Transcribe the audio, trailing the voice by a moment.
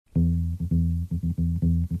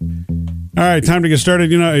All right, time to get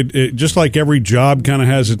started. You know, it just like every job kind of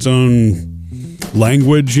has its own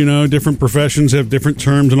language, you know, different professions have different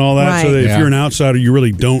terms and all that. Right. So that if you're an outsider, you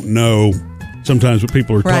really don't know sometimes what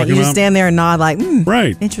people are talking about. You just stand there and nod like,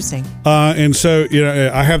 right. Interesting. And so, you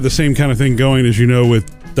know, I have the same kind of thing going, as you know,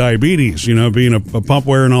 with diabetes, you know, being a pump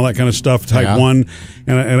wearer and all that kind of stuff, type 1.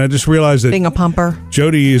 And I just realized that being a pumper.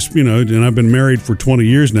 Jody is, you know, and I've been married for 20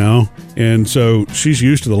 years now, and so she's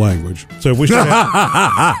used to the language. So if we start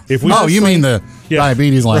you mean the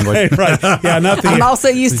diabetes language. Right. Yeah, not the... I'm also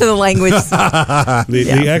used to the language.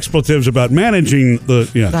 the expletives about managing the...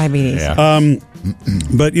 diabetes. Yeah.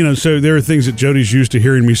 But, you know, so there are things that Jody's used to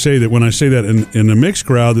hearing me say that when I say that in a mixed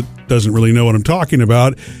crowd that doesn't really know what I'm talking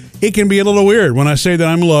about, it can be a little weird. When I say that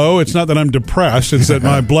I'm low, it's not that I'm depressed. It's that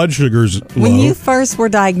my blood sugar's low. When you first were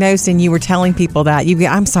diagnosed and you were telling people that,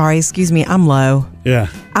 I'm sorry, excuse me, I'm low. Yeah.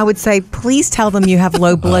 I would say, please tell them you have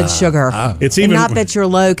low blood sugar. It's and even not that you're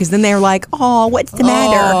low, because then they're like, oh, what's the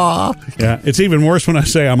matter? Yeah, it's even worse when I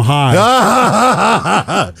say I'm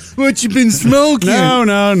high. What you been smoking?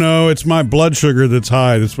 No. It's my blood sugar that's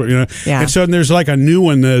high. That's what, you know. Yeah. And so there's like a new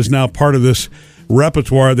one that is now part of this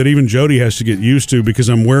repertoire that even Jody has to get used to, because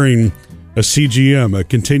I'm wearing a CGM, a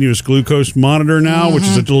continuous glucose monitor now, which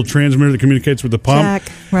is a little transmitter that communicates with the pump.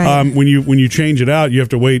 Check. Right. When you change it out, you have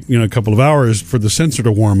to wait a couple of hours for the sensor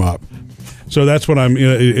to warm up. So that's what I'm.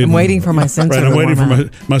 I'm waiting for my sensor. Right, I'm waiting for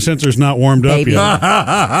my sensor's not warmed Baby. up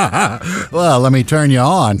yet. Well, let me turn you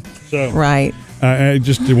on. So right. I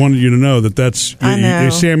just wanted you to know that's. I know.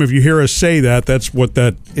 Sam, if you hear us say that, that's what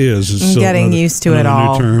that is. I'm getting used to it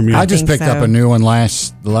all. New term, I just picked up a new one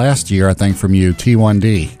last year, I think, from you,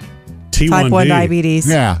 T1D. T1D. Type 1 diabetes.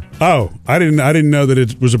 Yeah. Oh, I didn't know that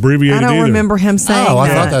it was abbreviated. I don't either. remember him saying I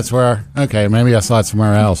that. thought that's where. Okay, maybe I saw it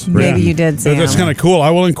somewhere else. Maybe you did, Sam. That's kind of cool. I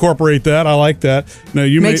will incorporate that. I like that. No,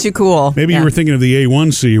 Makes you cool. Maybe you were thinking of the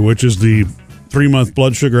A1C, which is the 3-month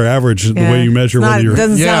blood sugar average, the way you measure whether you're...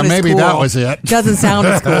 Maybe that was it. Doesn't sound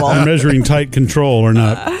as cool. You're measuring tight control or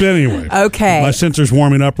not. But anyway. Okay. My sensor's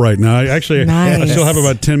warming up right now. I still have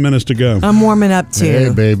about 10 minutes to go. I'm warming up too.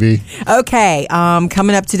 Hey, baby. Okay.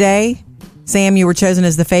 Coming up today, Sam, you were chosen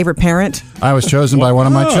as the favorite parent. I was chosen by one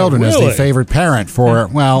of my children as the really? favorite parent for,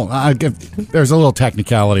 there's a little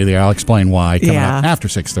technicality there. I'll explain why coming up after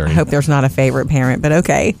 6:30. I hope there's not a favorite parent, but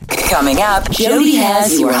okay. Coming up, Jody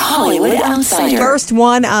has your Hollywood Outsider. First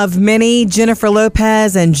one of many, Jennifer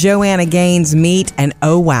Lopez and Joanna Gaines meet, and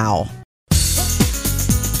oh wow.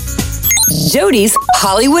 Jody's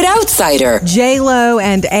Hollywood Outsider. J-Lo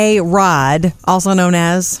and A-Rod, also known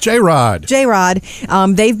as J-Rod.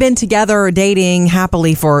 They've been together dating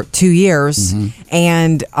happily for 2 years.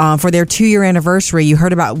 And for their 2-year anniversary, you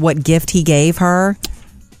heard about what gift he gave her?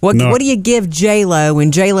 What do you give J-Lo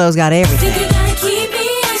when J-Lo's got everything?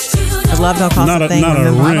 Love don't cost a thing. Not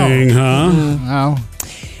a ring, huh? No.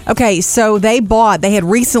 Okay, so they had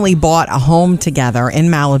recently bought a home together in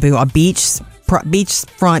Malibu, a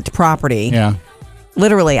beachfront property. Yeah.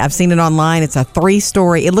 Literally, I've seen it online. It's a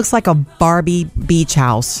 3-story. It looks like a Barbie beach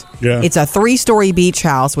house. Yeah. It's a 3-story beach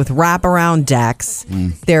house with wraparound decks.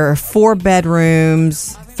 There are 4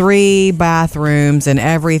 bedrooms, 3 bathrooms, and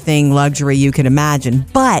everything luxury you can imagine.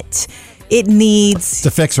 But it needs... It's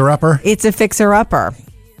a fixer-upper? It's a fixer-upper.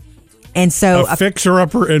 And so... A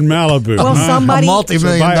fixer-upper in Malibu. Well, somebody... A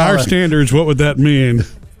multi-million by dollar. our standards, what would that mean?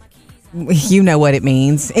 You know what it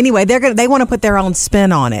means. Anyway, they want to put their own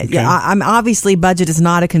spin on it. Okay. Yeah, I'm obviously budget is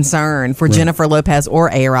not a concern for Jennifer Lopez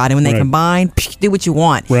or A-Rod, and when they combine, do what you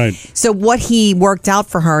want. Right. So what he worked out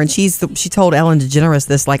for her, and she told Ellen DeGeneres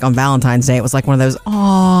this like on Valentine's Day. It was like one of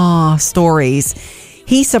those stories.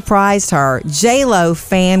 He surprised her. J-Lo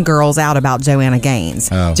fangirls out about Joanna Gaines.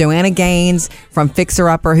 Oh. Joanna Gaines from Fixer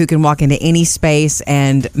Upper, who can walk into any space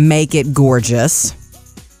and make it gorgeous.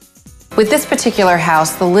 With this particular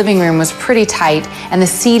house, the living room was pretty tight and the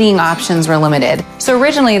seating options were limited. So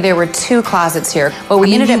originally there were 2 closets here. What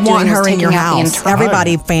we ended up doing was taking out the internal.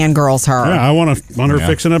 Everybody fangirls her. Yeah, I want her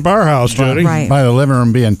fixing up our house, Jody. Right. By the living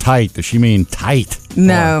room being tight, does she mean tight?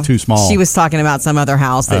 No. Or too small? She was talking about some other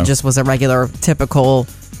house that just was a regular, typical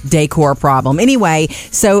decor problem. Anyway,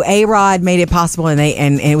 so A-Rod made it possible, and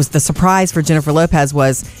it was the surprise for Jennifer Lopez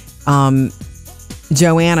was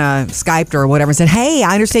Joanna Skyped her or whatever and said, hey,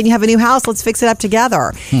 I understand you have a new house. Let's fix it up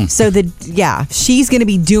together. So she's going to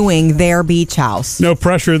be doing their beach house. No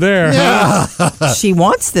pressure there. Yeah. Huh? She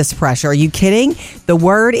wants this pressure. Are you kidding? The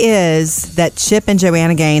word is that Chip and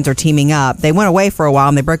Joanna Gaines are teaming up. They went away for a while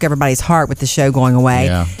and they broke everybody's heart with the show going away.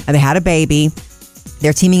 Yeah. And they had a baby.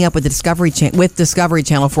 They're teaming up with the Discovery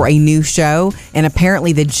Channel for a new show. And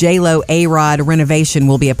apparently the J-Lo A-Rod renovation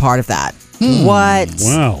will be a part of that. What?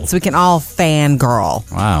 Wow. So we can all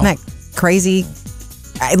fangirl. Wow. Isn't that crazy.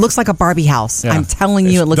 It looks like a Barbie house. Yeah. I'm telling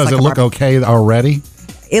you, it looks like a Barbie. Does it look okay already?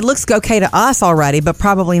 It looks okay to us already, but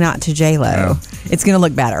probably not to J-Lo. Yeah. It's going to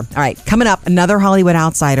look better. All right, coming up, another Hollywood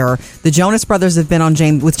outsider. The Jonas Brothers have been on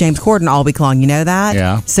with James Corden all week long. You know that?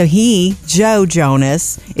 Yeah. So Joe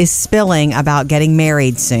Jonas, is spilling about getting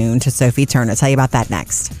married soon to Sophie Turner. I'll tell you about that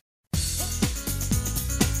next.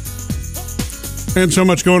 And so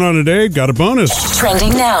much going on today. Got a bonus.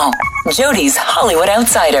 Trending now. Jody's Hollywood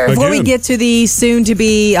Outsider. Before we get to the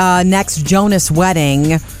soon-to-be next Jonas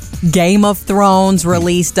wedding, Game of Thrones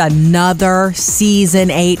released another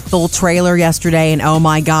Season 8 full trailer yesterday, and oh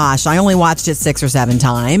my gosh, I only watched it 6 or 7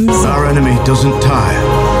 times. Our enemy doesn't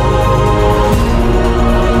tire.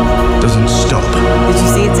 Doesn't stop. Did you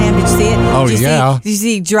see it, Sam? Did you see it? Oh, yeah. Did you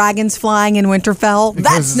see dragons flying in Winterfell?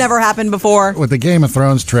 That's never happened before. With the Game of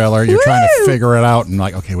Thrones trailer, you're trying to figure it out and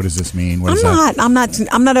like, okay, what does this mean? I'm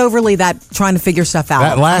not overly that trying to figure stuff out.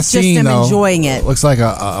 That last scene, I'm though, enjoying it. Looks like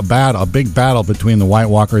a big battle between the White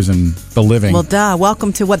Walkers and the living. Well, duh.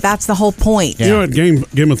 Welcome to that's the whole point. Yeah. You know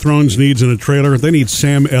what Game of Thrones needs in a trailer? They need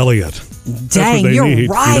Sam Elliott. Dang, you're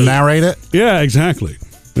right. To narrate it? Yeah, exactly.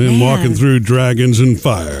 And walking through dragons and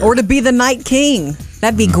fire. Or to be the Night King.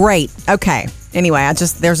 That'd be great. Okay. Anyway,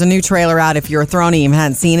 there's a new trailer out. If you're a Throny and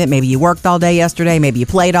haven't seen it, maybe you worked all day yesterday, maybe you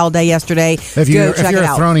played all day yesterday. If you're a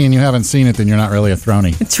Throny and you haven't seen it, then you're not really a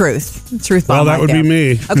Throny. Truth. Well, that would be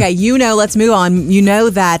me. Okay, let's move on. You know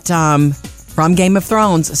that from Game of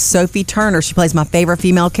Thrones, Sophie Turner, she plays my favorite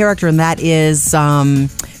female character, and that is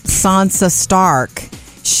Sansa Stark.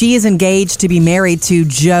 She is engaged to be married to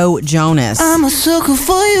Joe Jonas. I'm a sucker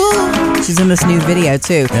for you. She's in this new video,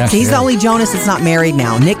 too. Yeah, so he's the only Jonas that's not married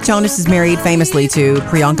now. Nick Jonas is married famously to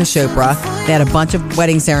Priyanka Chopra. They had a bunch of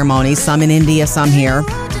wedding ceremonies, some in India, some here.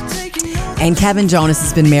 And Kevin Jonas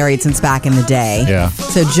has been married since back in the day. Yeah.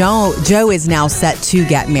 So Joe is now set to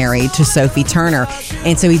get married to Sophie Turner.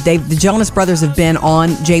 And so the Jonas Brothers have been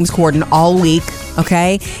on James Corden all week,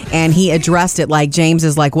 okay? And he addressed it like James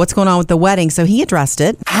is like, what's going on with the wedding? So he addressed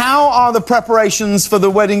it. How are the preparations for the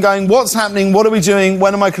wedding going? What's happening? What are we doing?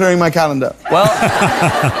 When am I clearing my calendar? Well,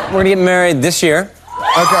 we're going to get married this year.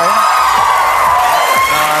 Okay.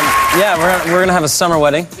 Yeah, we're going to have a summer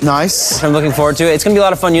wedding. Nice. Which I'm looking forward to. It's going to be a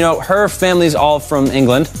lot of fun. You know, her family's all from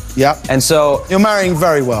England. Yeah. And so... You're marrying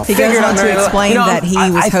very well. He goes on to explain that he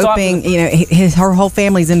was hoping, her whole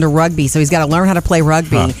family's into rugby, so he's got to learn how to play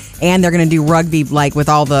rugby. Huh. And they're going to do rugby, like, with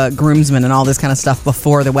all the groomsmen and all this kind of stuff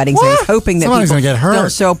before the wedding. What? So he's hoping that Somebody's people don't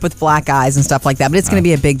show up with black eyes and stuff like that. But it's going to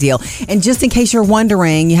be a big deal. And just in case you're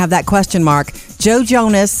wondering, you have that question mark, Joe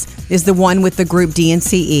Jonas is the one with the group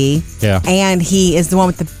DNCE. Yeah. And he is the one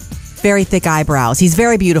with the very thick eyebrows. He's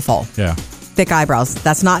very beautiful. Yeah. Thick eyebrows.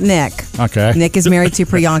 That's not Nick. Okay. Nick is married to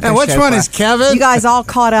Priyanka And which Chopra. one is Kevin? You guys all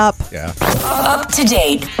caught up? Yeah. Up to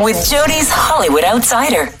date with Jody's Hollywood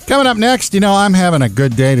Outsider. Coming up next, I'm having a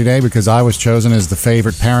good day today because I was chosen as the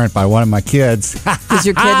favorite parent by one of my kids. Does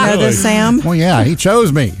your kid know this, Sam? Well, yeah, he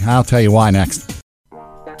chose me. I'll tell you why next.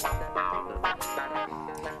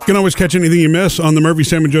 You can always catch anything you miss on the Murphy,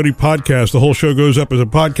 Sam, and Jody podcast. The whole show goes up as a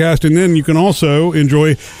podcast, and then you can also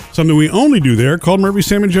enjoy something we only do there called Murphy,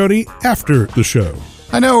 Sam, and Jody after the show.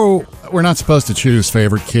 I know we're not supposed to choose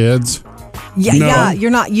favorite kids. Yeah, No. yeah, you're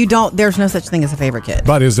not. You don't. There's no such thing as a favorite kid.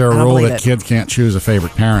 But is there a I don't rule believe that it. kids can't choose a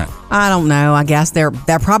favorite parent? I don't know. I guess there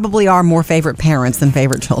probably are more favorite parents than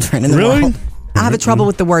favorite children in the Really? world. I have a trouble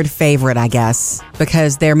with the word favorite, I guess,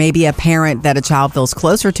 because there may be a parent that a child feels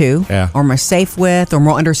closer to, or more safe with, or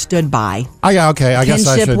more understood by. Oh, yeah, okay. I guess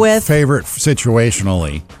I Kinship should with. favorite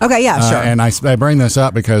situationally. Okay, yeah, sure. And I bring this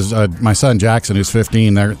up because my son Jackson, who's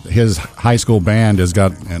 15, his high school band has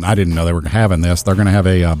got, and I didn't know they were having this, they're going to have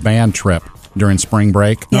a band trip during spring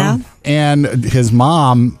break. Yeah. And his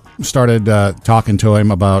mom started talking to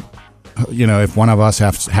him about, if one of us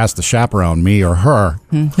has to chaperone, me or her,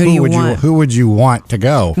 who would you want to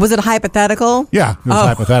go? Was it hypothetical? Yeah, it was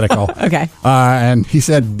hypothetical. Okay. And he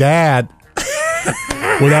said, Dad.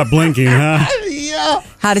 Without blinking, huh? Yeah.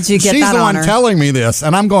 How did you get She's that the honor? one telling me this,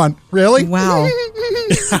 and I'm going, really? Wow.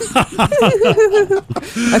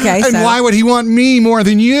 Okay. And why would he want me more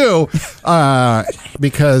than you?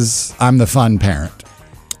 Because I'm the fun parent.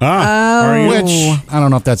 Are you? Which, I don't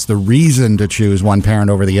know if that's the reason to choose one parent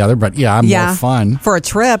over the other, but yeah, I'm more fun. For a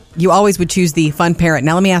trip, you always would choose the fun parent.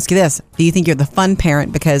 Now, let me ask you this. Do you think you're the fun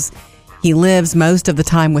parent because he lives most of the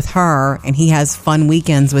time with her and he has fun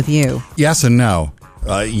weekends with you? Yes and no.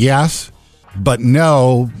 Yes, but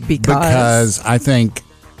no, because I think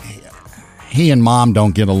he and mom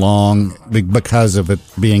don't get along because of it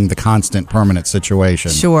being the constant permanent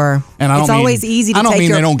situation. Sure. And it's always easy to take I don't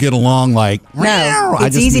mean they don't get along like... No,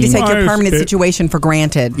 it's easy to take your permanent situation for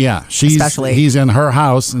granted. Yeah. Especially. He's in her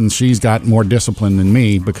house, and she's got more discipline than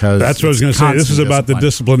me because... That's what I was going to say. This is about the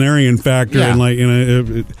disciplinarian factor. Yeah.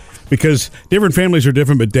 And because different families are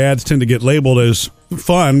different, but dads tend to get labeled as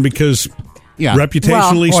fun because... Yeah.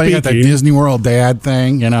 Reputationally speaking, you got that Disney World dad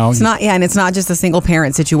thing, It's not, and it's not just a single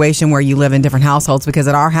parent situation where you live in different households. Because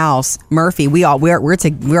at our house, Murphy, we're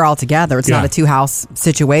all together. It's not a 2-house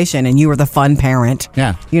situation, and you were the fun parent.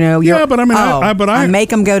 Yeah, but I mean, I make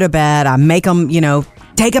them go to bed. I make them,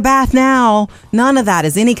 take a bath now. None of that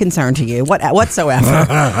is any concern to you whatsoever.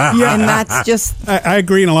 And that's just... I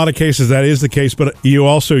agree in a lot of cases that is the case, but you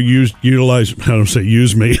also utilize, I don't say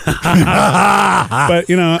use me, but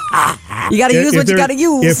you got to use what you got to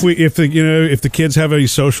use. If the kids have a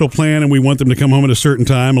social plan and we want them to come home at a certain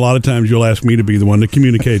time, a lot of times you'll ask me to be the one to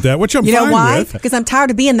communicate that, which I'm fine with. You know why? Because I'm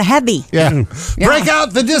tired of being the heavy. Yeah. Break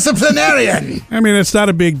out the disciplinarian. I mean, it's not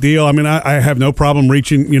a big deal. I mean, I have no problem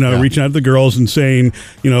reaching out to the girls and saying,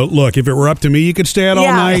 look, if it were up to me, you could stay out all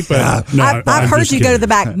night. But no, I've heard you go to the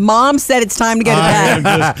back. Mom said it's time to go to bed.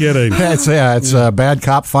 I'm just kidding. It's a bad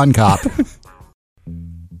cop, fun cop.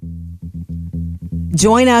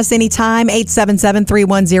 Join us anytime,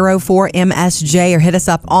 877-310-4MSJ, or hit us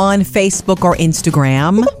up on Facebook or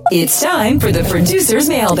Instagram. It's time for the producer's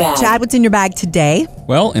mailbag. Chad, what's in your bag today?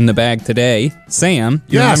 Well, in the bag today, Sam,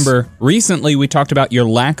 you remember recently we talked about your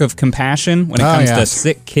lack of compassion when it comes to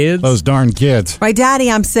sick kids? Those darn kids. My daddy,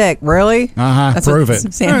 I'm sick. Really? That's prove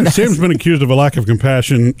it. Sam's been accused of a lack of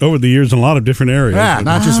compassion over the years in a lot of different areas. Yeah,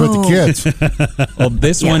 not just with the kids. Well,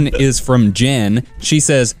 this one is from Jen. She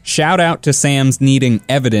says, shout out to Sam's needing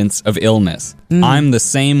evidence of illness. I'm the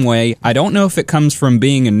same way. I don't know if it comes from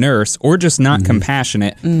being a nurse or just not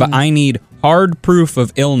compassionate, but I need hard proof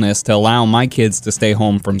of illness to allow my kids to stay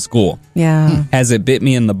home from school. Yeah. Has it bit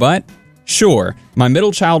me in the butt? Sure. My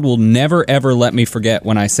middle child will never ever let me forget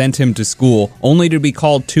when I sent him to school, only to be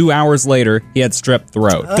called 2 hours later he had strep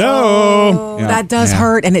throat. That does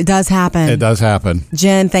hurt, and it does happen. It does happen.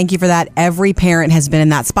 Jen, thank you for that. Every parent has been in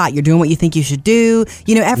that spot. You're doing what you think you should do.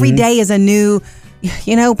 Every day is a new...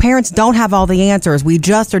 parents don't have all the answers. We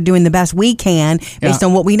just are doing the best we can based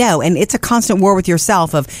on what we know. And it's a constant war with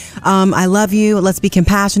yourself of, I love you, let's be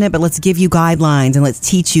compassionate, but let's give you guidelines and let's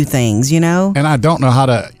teach you things, And I don't know how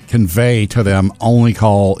to convey to them, only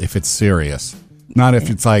call if it's serious. Not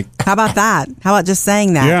if it's like... How about that? How about just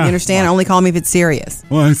saying that? Yeah. You understand? Only call me if it's serious.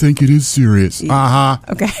 Well, I think it is serious. Uh-huh.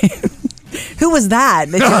 Okay. Who was that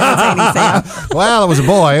you're entertaining, Sam? Well, it was a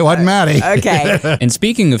boy. It wasn't Maddie. Okay. And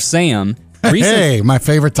speaking of Sam... Hey, my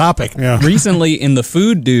favorite topic. Yeah. Recently in the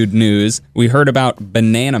Food Dude news, we heard about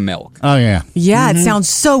banana milk. Oh, yeah. Yeah, it sounds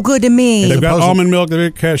so good to me. They've got almond milk,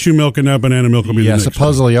 they've got cashew milk, and now banana milk will be the next.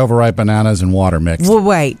 Supposedly overripe bananas and water mixed. Well,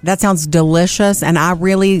 wait, that sounds delicious, and I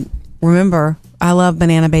really remember I love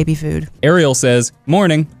banana baby food. Ariel says,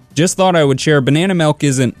 morning. Just thought I would share banana milk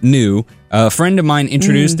isn't new. A friend of mine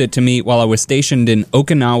introduced it to me while I was stationed in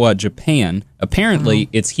Okinawa, Japan. Apparently,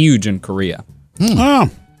 it's huge in Korea. Oh.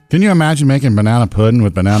 Can you imagine making banana pudding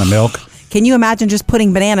with banana milk? Can you imagine just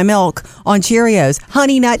putting banana milk on Cheerios?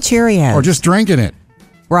 Honey Nut Cheerios. Or just drinking it.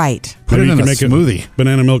 Right. Put it in a make smoothie.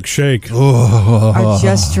 Banana milk shake. Or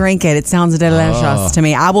just drink it. It sounds delicious to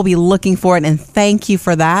me. I will be looking for it, and thank you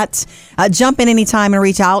for that. Jump in anytime and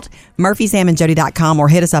reach out. MurphySamandJody.com or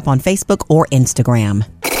hit us up on Facebook or Instagram.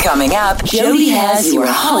 Coming up, Jody has your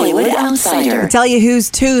Hollywood Outsider. I'll tell you whose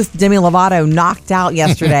tooth Demi Lovato knocked out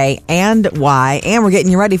yesterday and why. And we're getting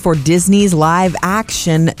you ready for Disney's live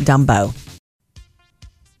action Dumbo.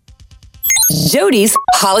 Jody's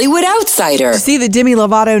Hollywood Outsider. See that Demi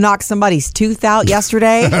Lovato knocked somebody's tooth out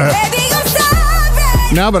yesterday?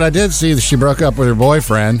 No, but I did see that she broke up with her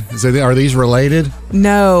boyfriend. Are these related?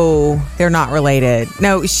 No, they're not related.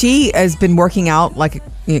 No, she has been working out like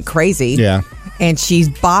crazy. Yeah. And she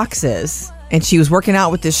boxes. And she was working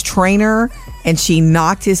out with this trainer, and she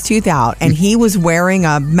knocked his tooth out. And he was wearing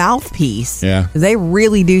a mouthpiece. Yeah. They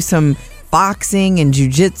really do some boxing and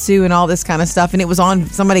jujitsu and all this kind of stuff. And it was on,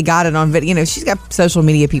 somebody got it on video. She's got social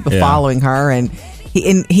media people following her, and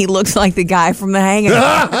he looks like the guy from The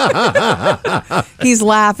Hangover. He's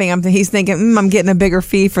laughing. He's thinking, I'm getting a bigger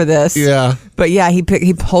fee for this. Yeah. But yeah, he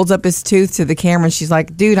holds up his tooth to the camera, and she's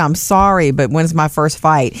like, dude, I'm sorry, but when's my first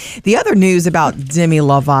fight? The other news about Demi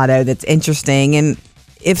Lovato that's interesting, and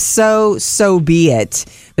if so be it,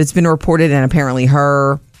 but it's been reported, and apparently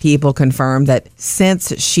her people confirmed that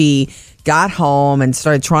since she got home and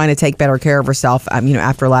started trying to take better care of herself,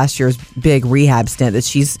 after last year's big rehab stint, that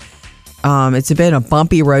she's It's been a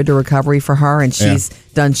bumpy road to recovery for her, and she's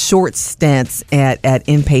done short stints at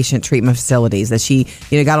inpatient treatment facilities. That she,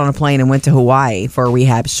 got on a plane and went to Hawaii for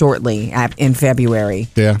rehab shortly in February.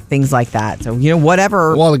 Yeah, things like that. So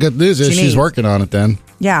whatever. Well, the good news is she's working on it then.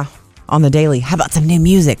 Yeah, on the daily. How about some new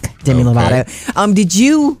music, Demi Lovato? Did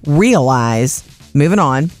you realize? Moving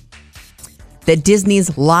on. That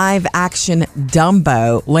Disney's live-action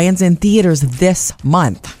Dumbo lands in theaters this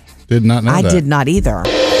month. Did not know that. I did not either.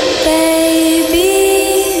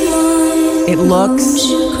 It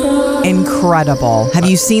looks incredible. Have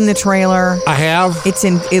you seen the trailer? I have.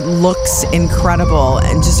 It looks incredible,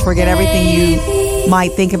 and just forget everything you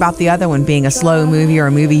might think about the other one being a slow movie or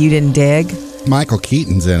a movie you didn't dig. Michael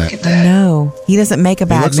Keaton's in it. No, he doesn't make a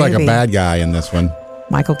bad movie. He looks like a bad guy in this one.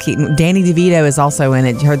 Michael Keaton. Danny DeVito is also in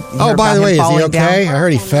it. By the way, is he okay? I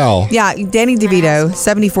heard he fell. Yeah, Danny DeVito,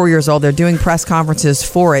 74 years old. They're doing press conferences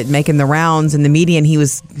for it, making the rounds in the media, and he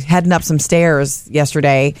was heading up some stairs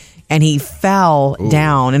yesterday, and he fell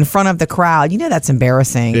down in front of the crowd. That's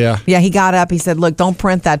embarrassing. Yeah. Yeah, he got up. He said, look, don't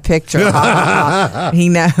print that picture. He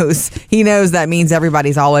knows. He knows that means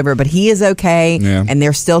everybody's all over, but he is okay, and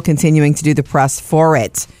they're still continuing to do the press for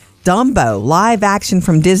it. Dumbo, live action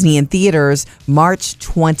from Disney in theaters March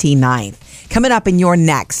 29th. Coming up in your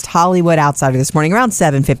next Hollywood Outsider this morning around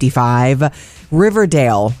 7:55,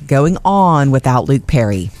 Riverdale going on without Luke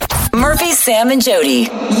Perry. Murphy, Sam, and Jody,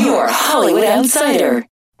 your Hollywood Outsider.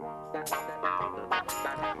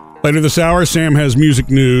 Later this hour, Sam has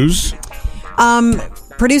music news.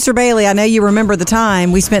 Producer Bailey, I know you remember the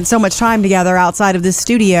time we spent so much time together outside of this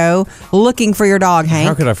studio looking for your dog, Hank.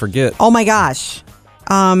 How could I forget? Oh my gosh.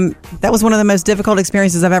 That was one of the most difficult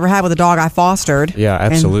experiences I've ever had with a dog I fostered. Yeah,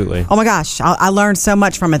 absolutely. And, oh my gosh, I learned so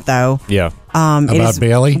much from it though. Yeah. About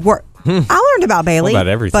Bailey? I learned about Bailey. About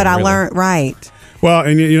everything, but I really. learned, right. Well,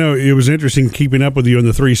 and it was interesting keeping up with you on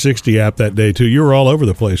the 360 app that day too. You were all over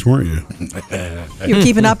the place, weren't you? You were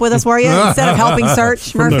keeping up with us, were you? Instead of helping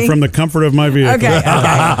search, Murphy? From the comfort of my vehicle. Okay.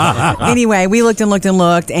 Anyway, we looked and looked and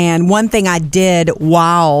looked, and one thing I did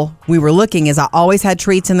while we were looking is I always had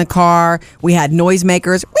treats in the car. We had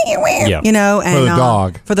noisemakers, and for the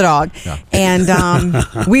dog. For the dog. Yeah. And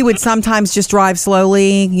we would sometimes just drive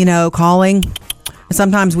slowly, calling.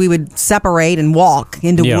 Sometimes we would separate and walk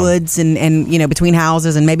into woods and between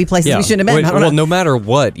houses and maybe places we shouldn't have been. Well, no matter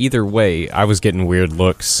what, either way, I was getting weird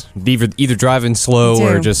looks. Either driving slow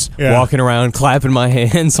or just walking around, clapping my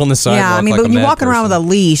hands on the sidewalk. Yeah, I mean, but when you're walking around with a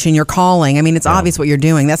leash and you're calling, I mean, it's obvious what you're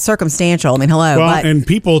doing. That's circumstantial. I mean, hello. Well, and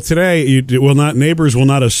people today neighbors will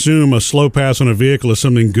not assume a slow pass on a vehicle is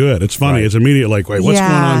something good. It's funny. Right. It's immediate like, wait, what's going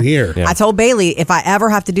on here? Yeah. I told Bailey if I ever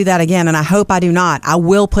have to do that again, and I hope I do not, I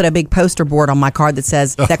will put a big poster board on my car that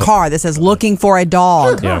says looking for a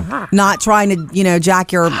dog, not trying to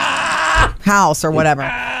jack your house or whatever.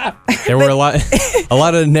 There were a lot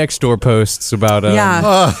of next door posts about a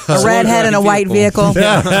redhead in a white vehicle.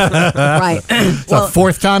 Right. It's the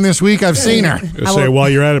fourth time this week I've seen her. Say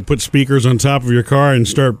while you're at it, put speakers on top of your car and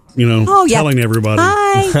start telling everybody.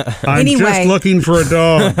 Hi. I'm just looking for a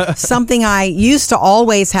dog. Something I used to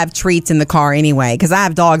always have treats in the car anyway, because I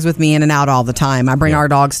have dogs with me in and out all the time. I bring our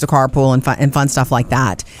dogs to carpool and fun stuff like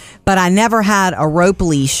that. But I never had a rope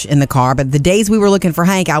leash in the car. But the days we were looking for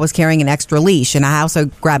Hank, I was carrying an extra leash. And I also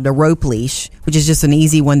grabbed a rope leash, which is just an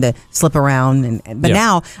easy one to slip around. But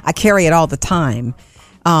now I carry it all the time.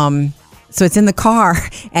 So it's in the car.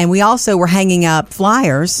 And we also were hanging up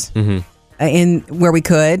flyers. Mm-hmm. In where we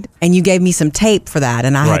could, and you gave me some tape for that,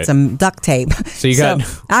 and I had some duct tape. So you got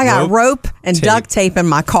I got rope and duct tape in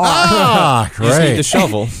my car. Ah, great! You just need the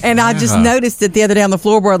shovel. And I just noticed it the other day on the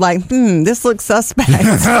floorboard, like, this looks suspect.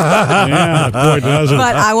 Yeah, boy, does it.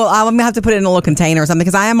 But I'm gonna have to put it in a little container or something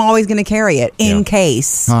because I am always going to carry it in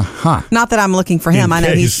case. Not that I'm looking for him. I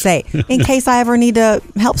know he's safe. In case I ever need to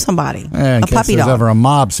help somebody, in a case puppy there's dog. ever a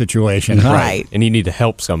mob situation, right? And you need to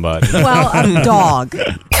help somebody. Well, a dog.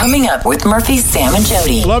 Coming up with Murphy, Sam, and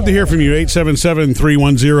Jody. Love to hear from you.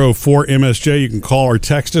 877-310-4MSJ. You can call or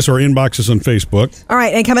text us or inbox us on Facebook. All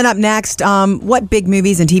right, and coming up next, what big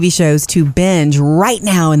movies and TV shows to binge right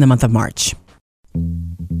now in the month of March?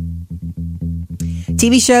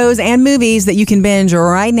 TV shows and movies that you can binge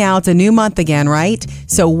right now. It's a new month again, right?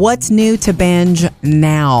 So what's new to binge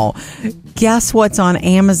now? Guess what's on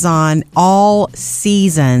Amazon all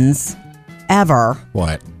seasons ever?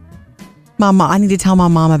 What? Mama, I need to tell my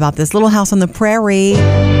mom about this. Little House on the Prairie.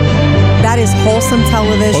 That is wholesome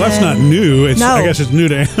television. Well, that's not new. I guess it's new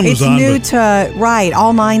to Amazon. It's new to,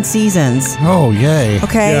 all 9 seasons. Oh, yay.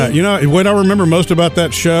 Okay. Yeah, what I remember most about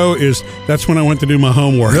that show is that's when I went to do my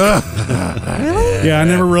homework. Really? Yeah, I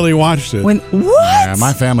never really watched it. What? Yeah,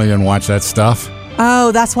 my family didn't watch that stuff.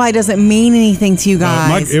 Oh, that's why it doesn't mean anything to you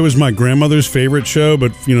guys. It was my grandmother's favorite show,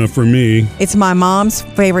 but for me, it's my mom's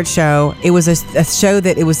favorite show. It was a show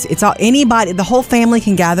that it's all anybody, the whole family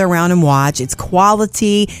can gather around and watch. It's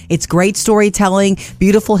quality. It's great storytelling,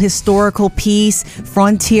 beautiful historical piece,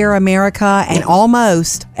 frontier America, and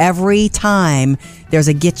almost every time there's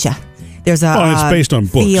a getcha. There's and it's based on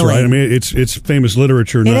books, feeling. right? I mean, it's famous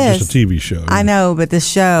literature, not just a TV show. I know, but this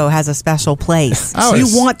show has a special place. You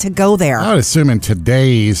want to go there. I would assume in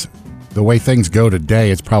the way things go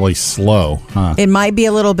today, it's probably slow, huh? It might be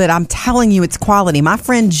a little bit. I'm telling you, it's quality. My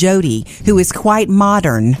friend Jody, who is quite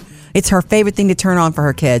modern, it's her favorite thing to turn on for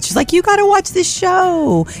her kids. She's like, you got to watch this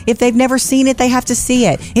show. If they've never seen it, they have to see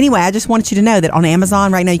it. Anyway, I just wanted you to know that on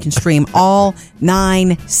Amazon right now, you can stream all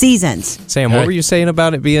 9 seasons. Sam, what were you saying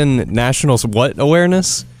about it being National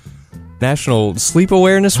Awareness? National Sleep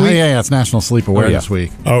Awareness Week? Oh, yeah, it's National Sleep Awareness Week.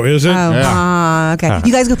 Oh, is it? Oh, yeah. Okay.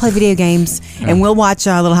 You guys go play video games, and we'll watch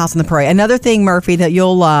Little House on the Prairie. Another thing, Murphy, that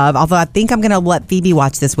you'll love, although I think I'm going to let Phoebe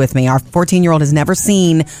watch this with me. Our 14-year-old has never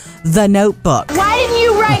seen The Notebook. Why didn't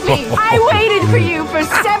you write me? I waited for you for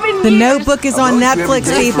 7 years. The Notebook is on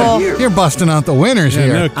Netflix, people. You're busting out the winners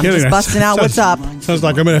here. No kidding. I'm just busting out what's up. Sounds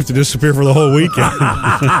like I'm going to have to disappear for the whole weekend.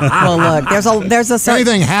 Well, look, there's a certain...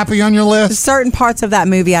 Anything happy on your list? Certain parts of that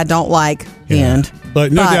movie I don't like. And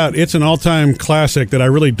But no doubt, it's an all-time classic that I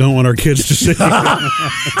really don't want our kids to see.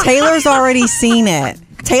 Taylor's already seen it.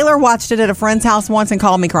 Taylor watched it at a friend's house once and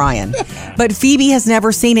called me crying. But Phoebe has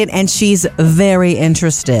never seen it, and she's very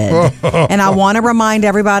interested. And I want to remind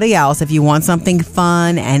everybody else, if you want something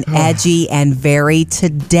fun and edgy and very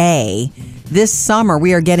today, this summer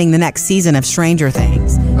we are getting the next season of Stranger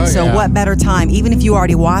Things. What better time? Even if you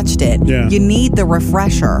already watched it, you need the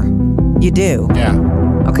refresher. You do. Yeah.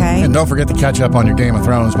 Okay. And don't forget to catch up on your Game of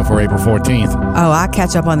Thrones before April 14th. Oh, I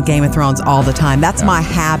catch up on Game of Thrones all the time. That's my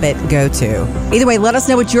habit go-to. Either way, let us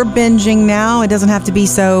know what you're binging now. It doesn't have to be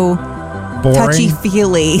so boring,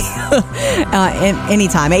 touchy-feely.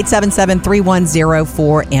 Anytime.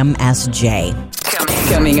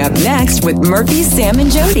 877-310-4MSJ. Coming up next with Murphy, Sam,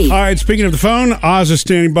 and Jody. All right, speaking of the phone, Oz is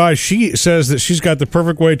standing by. She says that she's got the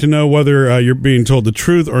perfect way to know whether you're being told the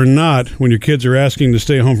truth or not when your kids are asking to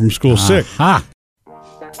stay home from school sick.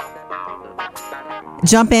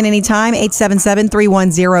 Jump in anytime,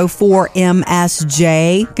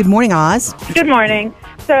 877-310-4MSJ. Good morning, Oz. Good morning.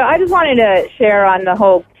 So I just wanted to share on the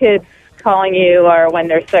whole kids calling you or when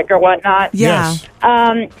they're sick or whatnot. Yeah. So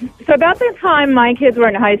about the time my kids were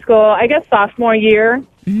in high school, I guess sophomore year,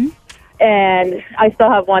 and I still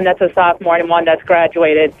have one that's a sophomore and one that's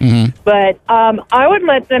graduated. But I would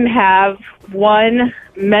let them have one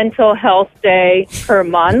mental health day per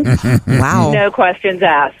month. Wow. No questions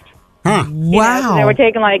asked. Wow. So they were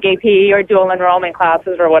taking like AP or dual enrollment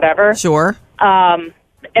classes or whatever. Sure. And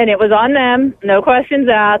it was on them, no questions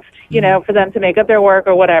asked, for them to make up their work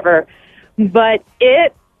or whatever. But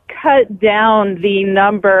it cut down the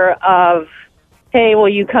number of, hey, will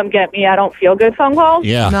you come get me? I don't feel good phone calls.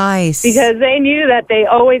 Yeah. Nice. Because they knew that they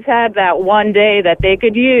always had that one day that they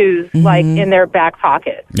could use, like, in their back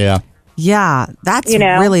pocket. Yeah. Yeah. That's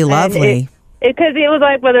really lovely. Because it was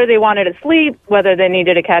like whether they wanted to sleep, whether they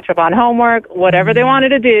needed to catch up on homework, whatever they wanted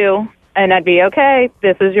to do, and I'd be okay.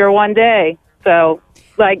 This is your one day. So,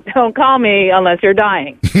 don't call me unless you're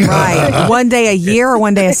dying. Right. One day a year or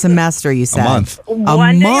one day a semester, you said? A month.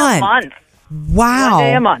 One day a month. Wow. 1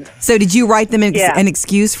 day a month. So did you write them an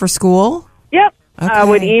excuse for school? Yep. Okay. I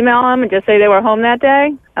would email them and just say they were home that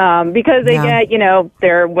day because they get,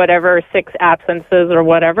 their whatever 6 absences or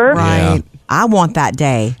whatever. Right. Yeah. I want that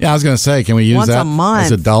day. Yeah, I was going to say, can we use Once that a month.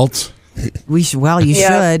 as adults? We should. Well, you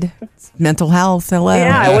should. It's mental health. Hello.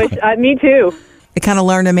 Yeah, I wish. Me too. They kind of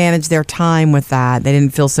learn to manage their time with that. They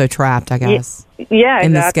didn't feel so trapped, I guess. Yeah,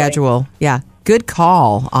 in the schedule. Yeah. Good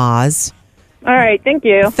call, Oz. All right. Thank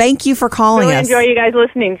you. Thank you for calling really us. Enjoy you guys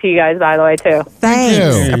listening to you guys, by the way, too. Thanks.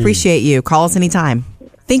 Thank you. Appreciate you. Call us anytime.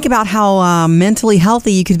 Think about how mentally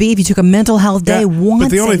healthy you could be if you took a mental health day once.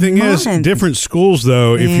 But the only thing is, different schools,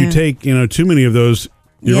 though, if you take too many of those,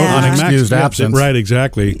 you're unexcused absence. Right,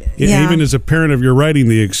 exactly. Yeah. Even as a parent, if you're writing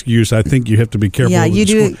the excuse, I think you have to be careful. Yeah, with you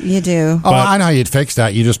the do. school. You do. Oh, I know how you'd fix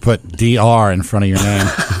that. You just put DR in front of your name.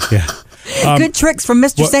 Yeah. Good tricks from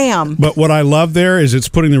Mr. Sam. But what I love there is it's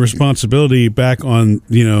putting the responsibility back on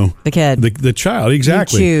the kid, the child.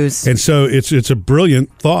 Exactly. You choose. And so it's a brilliant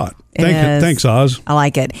thought. Thanks, Oz. I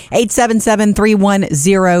like it.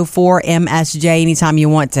 877-310-4MSJ. Anytime you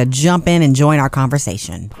want to jump in and join our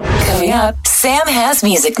conversation. Coming up, Sam has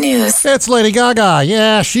music news. It's Lady Gaga.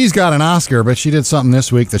 Yeah, she's got an Oscar, but she did something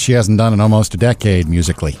this week that she hasn't done in almost a decade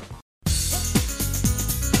musically.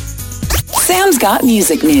 Sam's got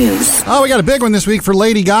music news. Oh, we got a big one this week for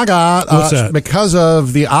Lady Gaga. What's that? Because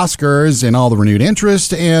of the Oscars and all the renewed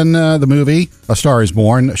interest in the movie A Star is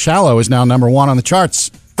Born, Shallow is now number 1 on the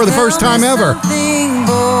charts for the first time ever.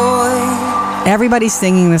 Everybody's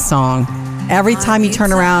singing this song. Every time you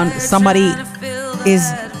turn around, somebody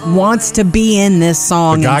wants to be in this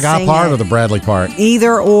song. The Gaga part or the Bradley part?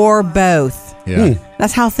 Either or both. Yeah.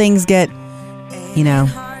 That's how things get,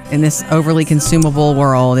 in this overly consumable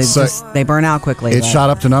world. They burn out quickly. It shot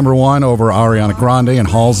up to number 1 over Ariana Grande and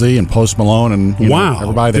Halsey and Post Malone and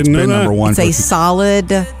everybody that's been number 1. It's a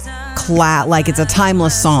solid it's a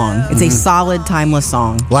timeless song. It's a solid timeless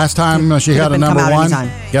song. Last time she had a number 1,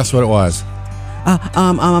 guess what it was?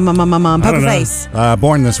 Poker Face.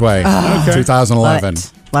 Born This Way, 2011.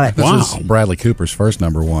 Love it. This is Bradley Cooper's first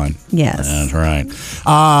number 1. Yes. That's right.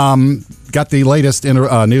 Got the latest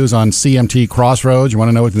news on CMT Crossroads. You want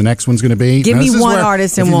to know what the next one's going to be? Give me one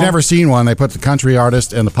artist and if you've never seen one, they put the country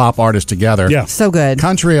artist and the pop artist together. Yeah. So good.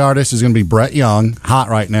 Country artist is going to be Brett Young, hot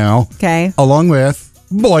right now. Okay. Along with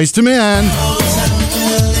Boyz II Men.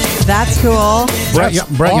 That's cool.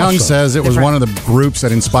 Brett Young says it was one of the groups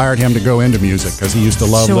that inspired him to go into music because he used to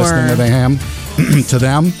love listening to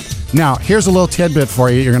them. Now, here's a little tidbit for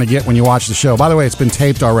you you're going to get when you watch the show. By the way, it's been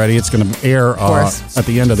taped already. It's going to air at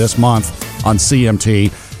the end of this month on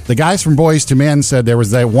CMT. The guys from Boyz II Men said there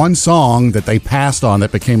was that one song that they passed on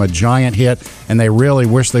that became a giant hit, and they really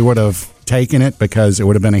wish they would have taken it because it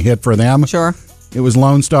would have been a hit for them. Sure. It was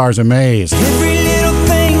Lone Star's Amaze. So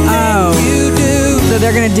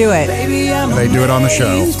they're going to do it. They do it on the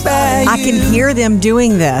show. I can hear them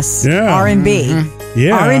doing this. Yeah. R&B. Mm-hmm.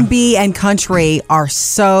 Yeah. R&B and country are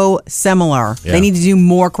so similar. Yeah. They need to do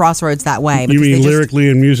more crossroads that way. You mean lyrically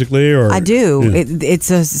and musically? Or I do. Yeah. It's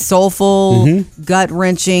a soulful,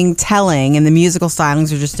 gut-wrenching telling, and the musical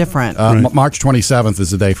stylings are just different. March 27th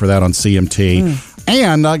is the day for that on CMT.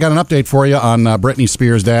 And I got an update for you on Britney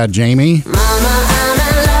Spears' dad, Jamie.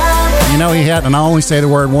 You know, he had, and I'll only say the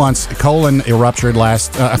word once, colon ruptured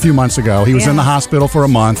a few months ago. He was in the hospital for a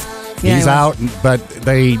month. Yeah, he's out, but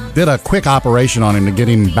they did a quick operation on him to get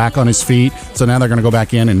him back on his feet. So now they're going to go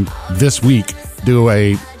back in and this week do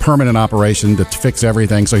a permanent operation to fix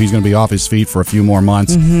everything. So he's going to be off his feet for a few more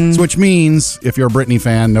months, which means if you're a Britney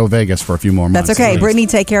fan, no Vegas for a few more months. That's okay. Britney,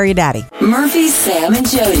 take care of your daddy. Murphy, Sam, and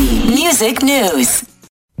Jody. Music news.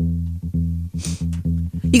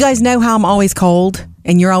 You guys know how I'm always cold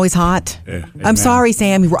and you're always hot? I'm sorry,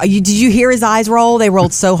 Sam. Did you hear his eyes roll? They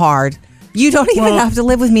rolled so hard. You don't even have to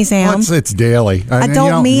live with me, Sam. It's daily. I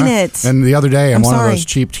don't mean it. And the other day, on one sorry. of those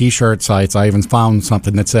cheap T-shirt sites, I even found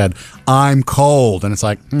something that said, "I'm cold," and it's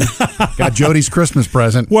like, got Jody's Christmas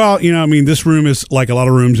present. Well, this room is like a lot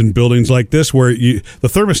of rooms in buildings like this, where the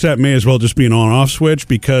thermostat may as well just be an on-off switch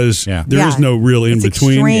because there is no real in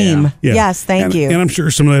between. Extreme. Yeah. Yes, thank you. And I'm sure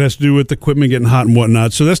some of that has to do with the equipment getting hot and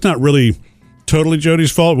whatnot. So that's not really totally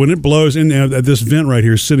Jody's fault. When it blows in, this vent right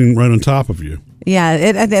here is sitting right on top of you.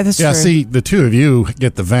 Yeah, that's true. Yeah, see, the two of you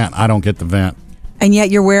get the vent. I don't get the vent. And yet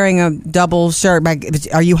you're wearing a double shirt.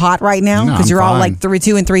 Are you hot right now? No, because you're fine. all like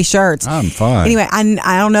 2 and 3 shirts. I'm fine. Anyway,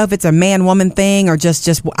 I don't know if it's a man-woman thing or just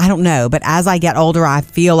I don't know. But as I get older, I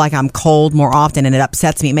feel like I'm cold more often, and it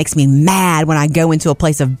upsets me. It makes me mad when I go into a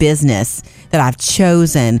place of business that I've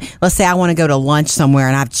chosen. Let's say I want to go to lunch somewhere,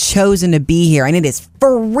 and I've chosen to be here, and it is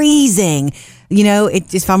freezing.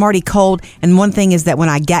 If I'm already cold, and one thing is that when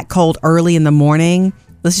I get cold early in the morning,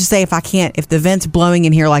 let's just say if the vent's blowing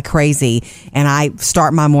in here like crazy and I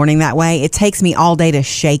start my morning that way, it takes me all day to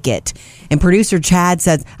shake it. And producer Chad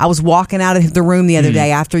said, I was walking out of the room the other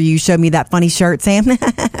day after you showed me that funny shirt, Sam.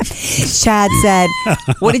 Chad said,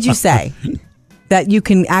 what did you say? That you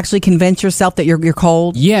can actually convince yourself that you're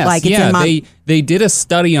cold? Yes, they did a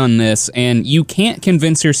study on this, and you can't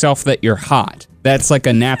convince yourself that you're hot. That's like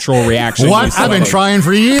a natural reaction. What? I've been trying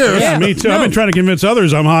for years. Yeah, me too. I've been trying to convince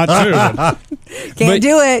others I'm hot too. Can't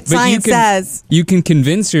do it. Science says. You can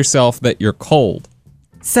convince yourself that you're cold.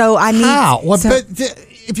 So I need... How? Well, but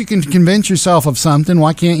if you can convince yourself of something,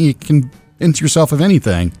 why can't you convince yourself of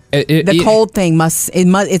anything? The cold thing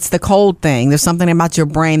it's the cold thing. There's something about your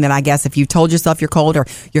brain that I guess if you told yourself you're cold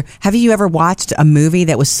have you ever watched a movie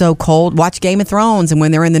that was so cold? Watch Game of Thrones, and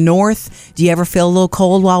when they're in the north, do you ever feel a little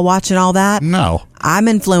cold while watching all that? No. I'm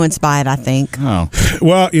influenced by it, I think. Oh.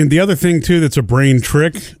 Well, and the other thing too that's a brain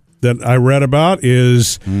trick that I read about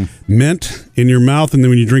is mint in your mouth, and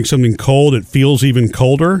then when you drink something cold, it feels even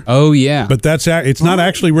colder. Oh yeah, but it's not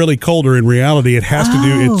actually really colder in reality. It has to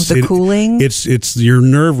do the cooling. It's your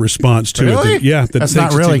nerve response to it. That's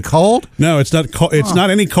not really cold. No, it's not. It's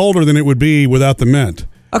not any colder than it would be without the mint.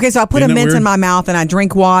 Okay, so I put a mint in my mouth and I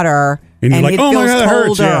drink water. And you're like, oh my God, that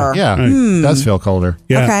hurts. Yeah, it does feel colder.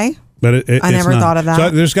 Yeah. Okay. But I never thought of that. So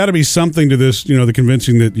there's got to be something to this, the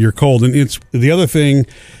convincing that you're cold. And it's the other thing,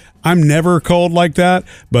 I'm never cold like that.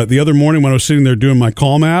 But the other morning when I was sitting there doing my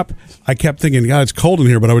Calm app, I kept thinking, God, it's cold in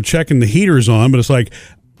here. But I would check and the heater's on. But it's like,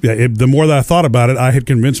 the more that I thought about it, I had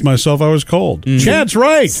convinced myself I was cold. Chad's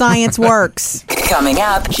right. Science works. Coming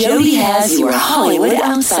up, Jody has your Hollywood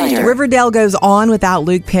Outsider. Riverdale goes on without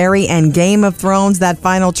Luke Perry, and Game of Thrones, that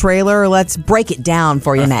final trailer. Let's break it down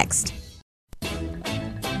for you next.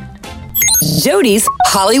 Jody's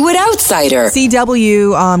Hollywood Outsider.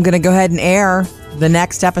 CW, I'm going to go ahead and air the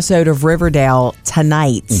next episode of Riverdale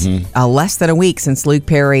tonight. Less than a week since Luke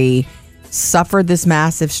Perry suffered this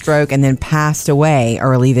massive stroke and then passed away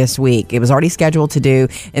early this week. It was already scheduled to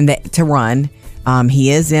run.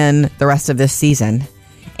 He is in the rest of this season,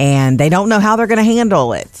 and they don't know how they're going to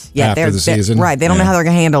handle it yet. After the season, right? They don't know how they're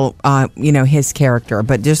going to handle, his character.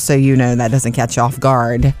 But just so you know, that doesn't catch you off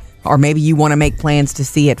guard. Or maybe you want to make plans to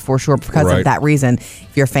see it for sure because of that reason.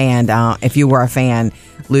 If you're a fan, if you were a fan,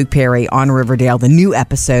 Luke Perry on Riverdale, the new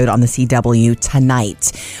episode on the CW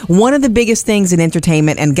tonight. One of the biggest things in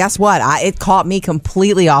entertainment, and guess what? It caught me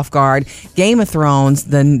completely off guard. Game of Thrones,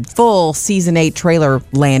 the full season 8 trailer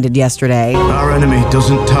landed yesterday. Our enemy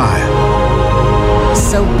doesn't tire.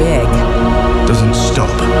 So big. Doesn't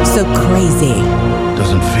stop. So crazy.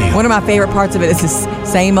 Doesn't feel. One of my favorite parts of it is this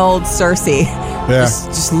same old Cersei. Yeah.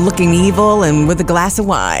 Just looking evil and with a glass of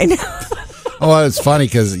wine. Oh, it's funny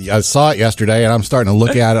because I saw it yesterday and I'm starting to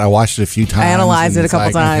look at it. I watched it a few times. I analyzed it a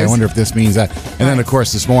couple times. Okay, I wonder if this means that. And then, of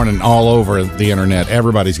course, this morning, all over the internet,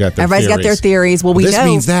 everybody's got their theories. Well, we know. This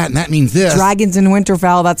means that and that means this. Dragons in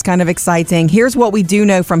Winterfell, that's kind of exciting. Here's what we do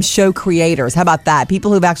know from show creators. How about that?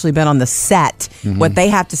 People who've actually been on the set, what they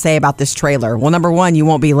have to say about this trailer. Well, number one, you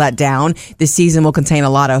won't be let down. This season will contain a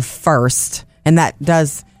lot of first. And that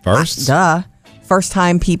does. Firsts? First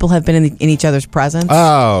time people have been in each other's presence.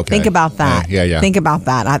 Oh, okay. Think about that. Yeah. Think about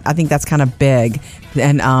that. I think that's kind of big.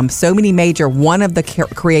 And so many major, one of the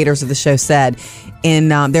creators of the show said,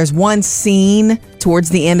 there's one scene towards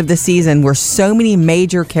the end of the season where so many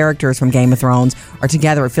major characters from Game of Thrones are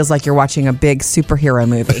together. It feels like you're watching a big superhero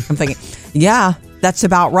movie. I'm thinking, yeah, that's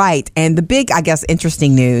about right. And the big, I guess,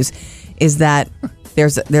 interesting news is that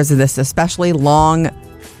there's this especially long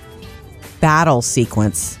battle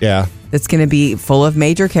sequence. Yeah. That's going to be full of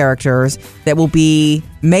major characters that will be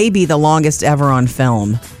maybe the longest ever on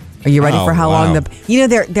film. Are you ready for how long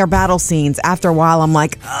their battle scenes? After a while, I'm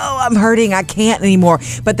like, I'm hurting. I can't anymore.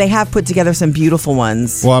 But they have put together some beautiful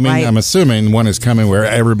ones. Well, I mean, I'm assuming one is coming where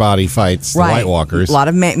everybody fights the White Walkers. A lot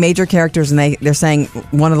of major characters, and they're saying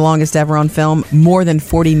one of the longest ever on film, more than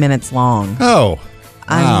 40 minutes long. Oh.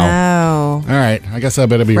 I know. All right. I guess I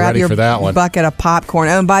better be ready for that one. Bucket of popcorn.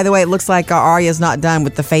 Oh, and by the way, it looks like Arya's not done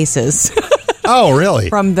with the faces. Oh, really?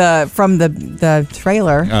 From the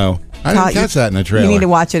trailer. Oh. I didn't catch that in the trailer. You need to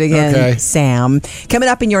watch it again, okay. Sam. Coming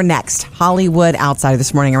up in your next Hollywood Outsider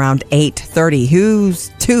this morning around 8:30.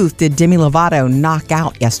 Whose tooth did Demi Lovato knock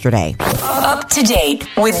out yesterday? Up to date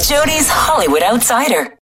with Jody's Hollywood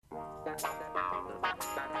Outsider.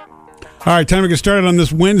 All right, time to get started on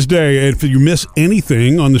this Wednesday. If you miss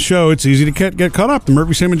anything on the show, it's easy to get caught up. The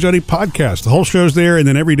Murphy, Sam, and Jody podcast. The whole show's there, and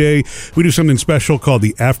then every day we do something special called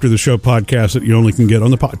the After the Show podcast that you only can get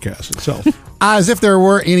on the podcast itself. As if there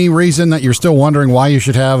were any reason that you're still wondering why you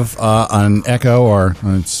should have an Echo or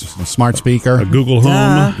a smart speaker. A Google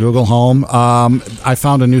Home. Google Home. I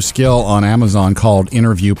found a new skill on Amazon called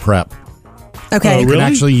Interview Prep. Okay. You can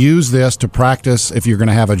actually use this to practice if you're going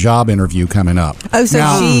to have a job interview coming up. Oh, so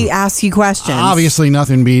now, she asks you questions. Obviously,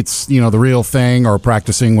 nothing beats, the real thing or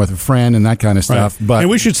practicing with a friend and that kind of stuff. Right. But and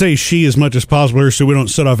we should say she as much as possible here so we don't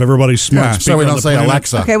set off everybody's smart speaker. So we don't say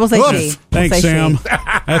Alexa. Okay, we'll say she. Thanks, Sam.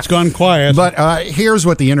 That's gone quiet. But here's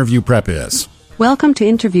what the Interview Prep is. Welcome to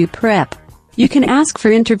Interview Prep. You can ask for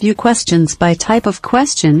interview questions by type of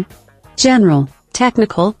question: general,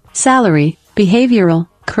 technical, salary, behavioral,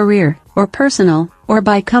 career, or personal, or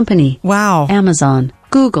by company. Wow. Amazon,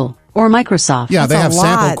 Google, or Microsoft. Yeah, they have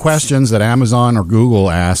sample questions that Amazon or Google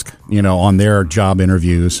ask, on their job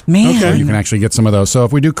interviews. Man. So you can actually get some of those. So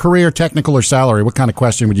if we do career, technical, or salary, what kind of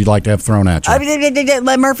question would you like to have thrown at you?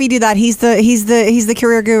 Let Murphy do that. He's the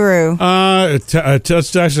career guru. That's a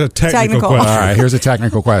technical question. All right, here's a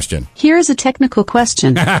technical question. Here's a technical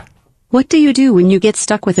question. What do you do when you get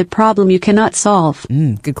stuck with a problem you cannot solve?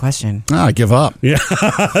 Good question. I give up. Yeah.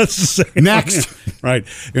 Next. Right.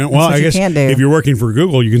 Well, I guess if you're working for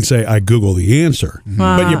Google, you can say, I Google the answer.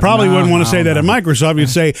 But you probably wouldn't want to say that at Microsoft. You'd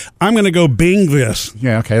say, I'm going to go Bing this.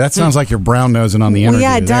 Yeah, okay. That sounds like you're brown-nosing on the interview.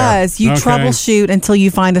 Well, yeah, it does. You troubleshoot until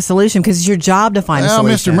you find a solution because it's your job to find a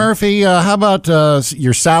solution. Mr. Murphy, how about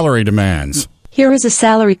your salary demands? Here is a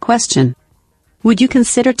salary question. Would you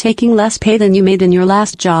consider taking less pay than you made in your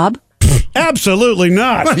last job? Absolutely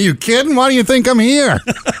not. Are you kidding? Why do you think I'm here?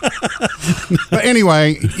 But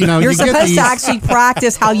anyway, you're supposed to actually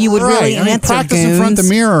practice how you would really answer. Practice in front of the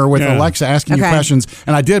mirror with Alexa asking you questions.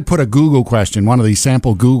 And I did put a Google question, one of these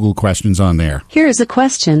sample Google questions on there. Here is a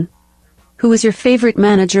question. Who is your favorite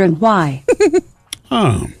manager and why?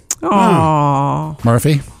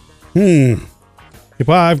 Murphy?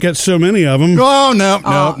 Well, I've got so many of them. Oh, no.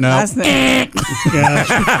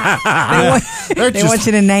 They want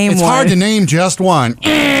you to name one. It's hard to name just one.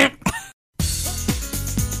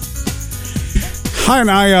 Hi,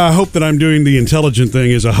 and I hope that I'm doing the intelligent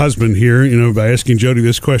thing as a husband here, by asking Jody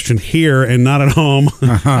this question here and not at home in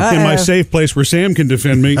my safe place where Sam can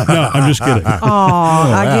defend me. No, I'm just kidding.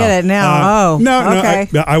 I get it now. Okay.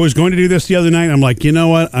 I was going to do this the other night. I'm like, you know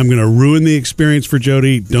what? I'm going to ruin the experience for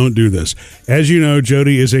Jody. Don't do this. As you know,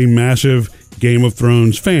 Jody is a massive Game of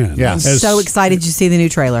Thrones fan. Yeah. I'm so excited to see the new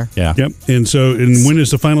trailer. Yeah. Yep. And when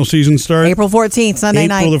does the final season start? April 14th, Sunday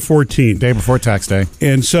night. April the 14th. Day before tax day.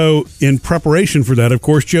 And so in preparation for that, of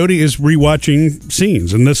course, Jody is rewatching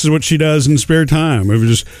scenes. And this is what she does in spare time. It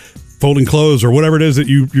was just folding clothes or whatever it is that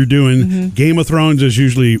you're doing. Game of Thrones is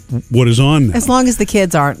usually what is on now. As long as the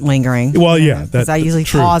kids aren't lingering. Well, yeah. Because I usually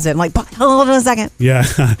pause it. I'm like, hold on a second. Yeah.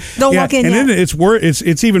 Don't look in yet. And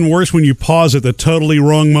it's even worse when you pause at the totally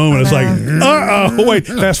wrong moment. It's like, wait,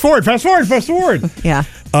 fast forward. Yeah.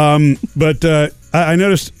 But I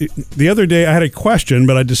noticed the other day I had a question,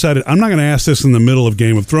 but I decided I'm not going to ask this in the middle of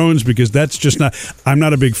Game of Thrones because that's just not. I'm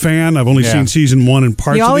not a big fan. I've only seen season 1 and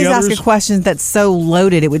parts of the others. You always ask a question that's so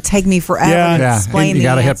loaded; it would take me forever to explain. You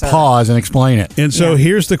got to hit pause and explain it. And so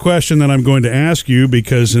here's the question that I'm going to ask you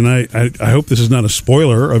because, and I hope this is not a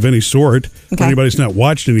spoiler of any sort for anybody that's not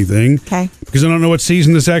watched anything. Okay. Because I don't know what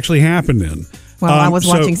season this actually happened in. Well, I was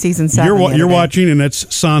watching season 7. You're watching, and that's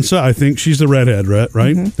Sansa. I think she's the redhead, right?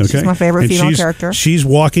 Mm-hmm. Okay. She's my favorite female character. She's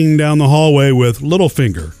walking down the hallway with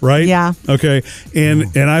Littlefinger, right? Yeah. Okay.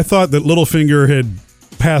 And I thought that Littlefinger had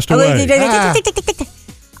passed away.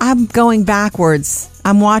 I'm going backwards.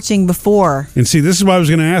 I'm watching before. And see, this is what I was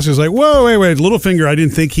going to ask. It's like, whoa, wait. Littlefinger, I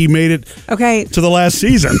didn't think he made it to the last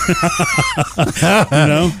season.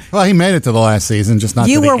 Well, he made it to the last season, just not to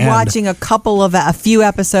the end. You were watching a few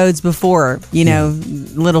episodes before,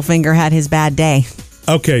 Littlefinger had his bad day.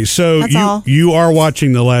 Okay, so you are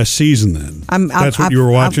watching the last season then? That's what you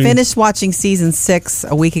were watching? I finished watching season 6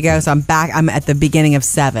 a week ago, so I'm back. I'm at the beginning of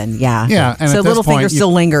 7, yeah. Yeah. And so Littlefinger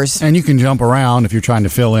still lingers. And you can jump around if you're trying to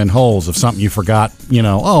fill in holes of something you forgot,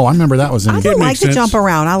 I remember that was in I don't like to jump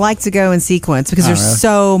around. I like to go in sequence because there's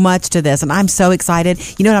so much to this, and I'm so excited.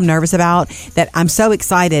 You know what I'm nervous about? That I'm so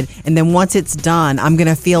excited, and then once it's done, I'm going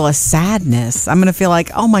to feel a sadness. I'm going to feel like,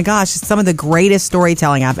 oh my gosh, it's some of the greatest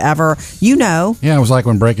storytelling I've ever, Yeah, it was like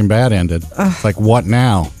when Breaking Bad ended. It's like, what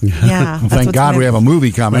now? Yeah. Well, thank God we have a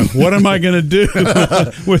movie coming. What am I going to do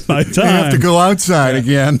with my time? I have to go outside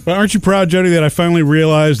again. But aren't you proud, Jody, that I finally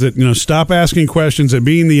realized that, stop asking questions and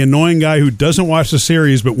being the annoying guy who doesn't watch the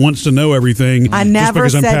series but wants to know everything. I never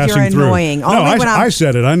said you're annoying. No, I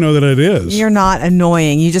said it. I know that it is. You're not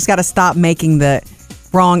annoying. You just got to stop making the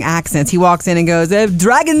wrong accents. He walks in and goes,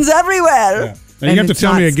 dragons everywhere. Yeah. And you have to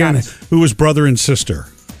tell me again who was brother and sister.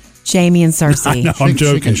 Jamie and Cersei. No, I'm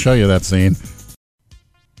joking. She can show you that scene.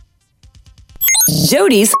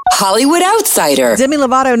 Jody's Hollywood Outsider. Demi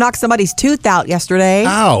Lovato knocked somebody's tooth out yesterday.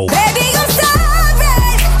 Ow.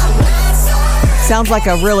 Sounds like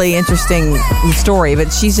a really interesting story,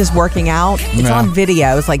 but she's just working out. It's on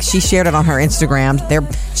videos. Like she shared it on her Instagram.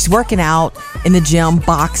 She's working out in the gym,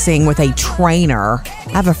 boxing with a trainer. I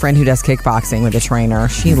have a friend who does kickboxing with a trainer.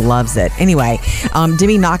 She loves it. Anyway,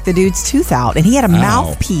 Demi knocked the dude's tooth out, and he had a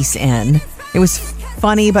mouthpiece in. It was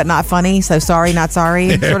funny but not funny, so sorry not sorry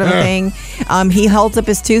sort of a thing. He holds up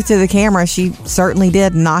his tooth to the camera. She certainly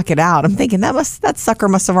did knock it out. I'm thinking that sucker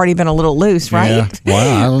must have already been a little loose, right? Yeah.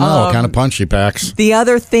 Well, I don't know what kind of punch she packs. The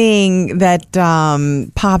other thing that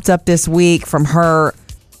popped up this week from her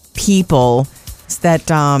people is that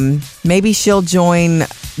maybe she'll join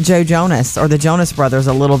Joe Jonas or the Jonas Brothers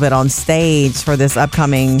a little bit on stage for this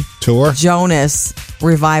upcoming tour. Jonas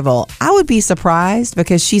revival. I would be surprised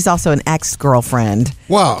because she's also an ex-girlfriend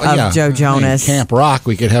of Joe Jonas. Camp Rock,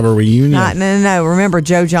 we could have a reunion. No. Remember,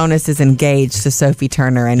 Joe Jonas is engaged to Sophie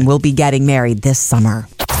Turner and will be getting married this summer.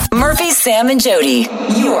 Murphy, Sam, and Jody,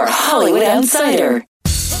 your Hollywood Outsider.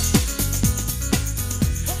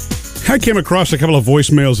 I came across a couple of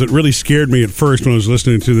voicemails that really scared me at first when I was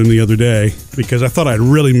listening to them the other day because I thought I'd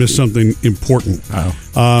really missed something important.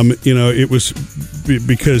 It was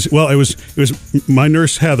because it was my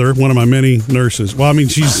nurse Heather, one of my many nurses. Well, I mean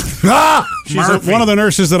she's one of the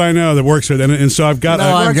nurses that I know that works with, and so I've got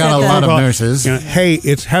a lot of nurses. Hey,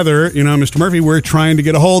 it's Heather. Mr. Murphy, we're trying to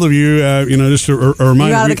get a hold of you. Just a reminder.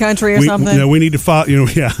 You out of the country or something? We need to follow.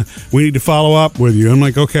 We need to follow up with you. I'm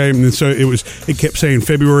like, okay, and so it kept saying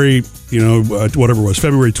February. Whatever it was,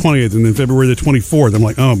 February 20th, and then February the 24th. I'm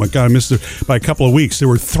like, oh my God, I missed it by a couple of weeks. There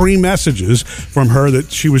were 3 messages from her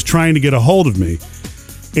that she was trying to get a hold of me.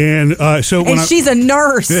 And she's a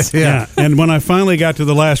nurse. Yeah. And when I finally got to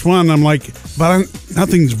the last one, I'm like,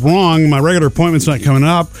 nothing's wrong. My regular appointment's not coming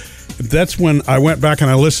up. That's when I went back and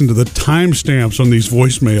I listened to the timestamps on these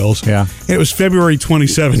voicemails. Yeah. It was February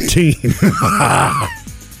 2017.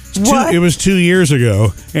 It was 2 years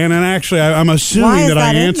ago, and then actually, I'm assuming that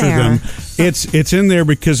I answered them. It's in there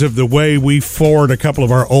because of the way we forward a couple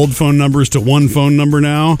of our old phone numbers to one phone number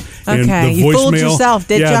now. Okay, and the you fooled yourself,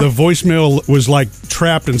 did you? Yeah, the voicemail was like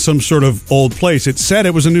trapped in some sort of old place. It said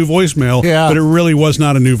it was a new voicemail, but it really was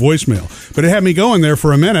not a new voicemail. But it had me going there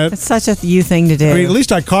for a minute. It's such a you thing to do. I mean, at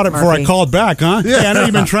least I caught it before I called back, huh? Yeah, I know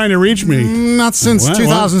you've been trying to reach me. Not since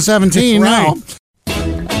 2017, right. No.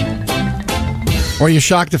 Were you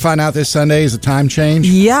shocked to find out this Sunday is a time change?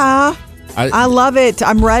 Yeah. I love it.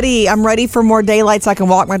 I'm ready. I'm ready for more daylight so I can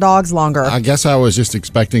walk my dogs longer. I guess I was just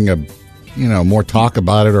expecting more talk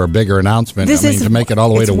about it or a bigger announcement. To make it all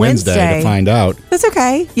the way to Wednesday to find out. That's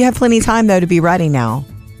okay. You have plenty of time, though, to be ready now.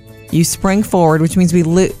 You spring forward, which means we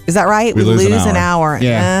lose. Is that right? We lose an hour.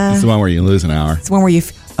 Yeah. It's the one where you lose an hour. It's the one where you...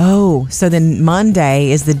 so then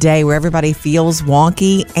Monday is the day where everybody feels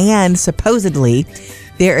wonky and supposedly...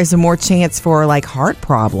 there is a more chance for like heart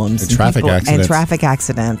problems and traffic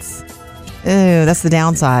accidents. Ooh, that's the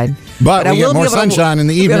downside. But we get more sunshine in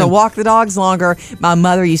the evening. We're going to walk the dogs longer. My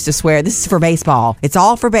mother used to swear, this is for baseball. It's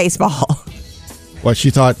all for baseball. What,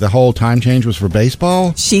 she thought the whole time change was for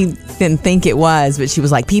baseball? She didn't think it was, but she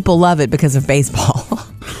was like, people love it because of baseball.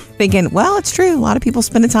 Thinking, well, it's true. A lot of people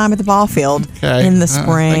spend time at the ball field in the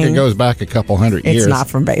spring. I think it goes back a couple hundred years. It's not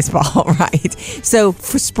from baseball, right? So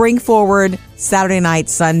for spring forward, Saturday night,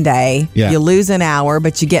 Sunday, you lose an hour,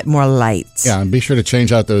 but you get more lights. Yeah, and be sure to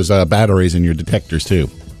change out those batteries in your detectors, too.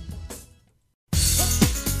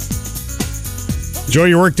 Enjoy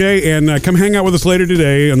your work day and come hang out with us later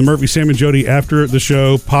today on the Murphy, Sam, and Jody After the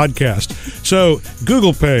Show podcast. So,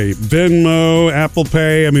 Google Pay, Venmo, Apple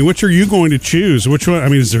Pay. I mean, which are you going to choose? Which one? I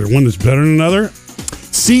mean, is there one that's better than another?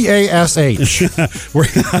 CASH. We're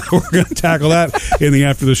going to tackle that in the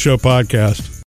After the Show podcast.